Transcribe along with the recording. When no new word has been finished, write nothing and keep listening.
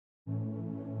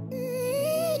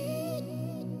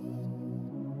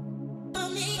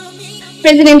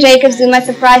President Jacob Zuma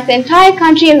surprised the entire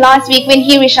country last week when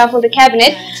he reshuffled the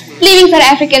cabinet, leaving South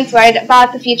Africans worried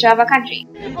about the future of our country.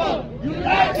 People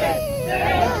united,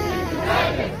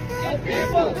 the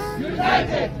people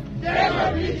united,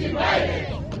 never be divided.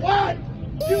 1,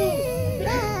 2,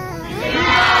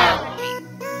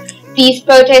 3. These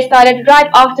protests started right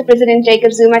after President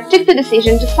Jacob Zuma took the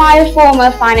decision to fire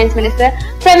former Finance Minister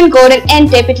Pravin Gordhan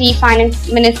and Deputy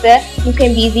Finance Minister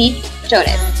Mcebisi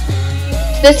Jonas.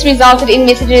 This resulted in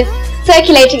messages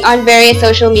circulating on various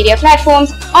social media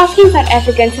platforms asking South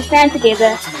Africans to stand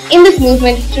together in this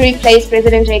movement to replace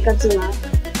President Jacob Zuma.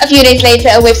 A few days later,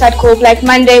 a website called Black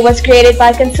Monday was created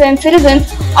by concerned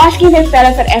citizens asking their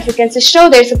fellow South Africans to show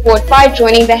their support by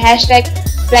joining the hashtag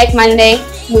Black Monday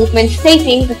movement,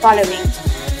 stating the following: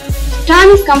 "The time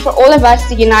has come for all of us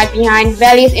to unite behind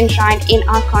values enshrined in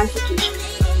our Constitution."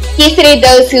 Yesterday,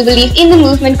 those who believe in the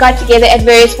movement got together at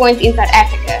various points in South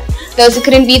Africa. Those who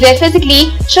couldn't be there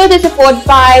physically showed their support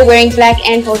by wearing black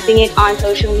and posting it on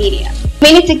social media.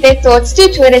 Many took their thoughts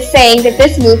to Twitter, saying that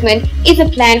this movement is a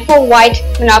plan for white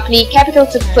monopoly capital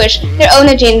to push their own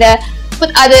agenda,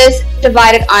 with others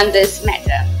divided on this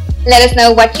matter. Let us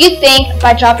know what you think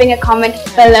by dropping a comment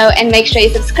below, and make sure you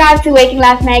subscribe to Waking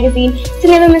Life magazine to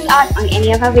never miss out on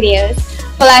any of our videos.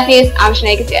 For Life News, I'm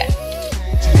Shanae Katia.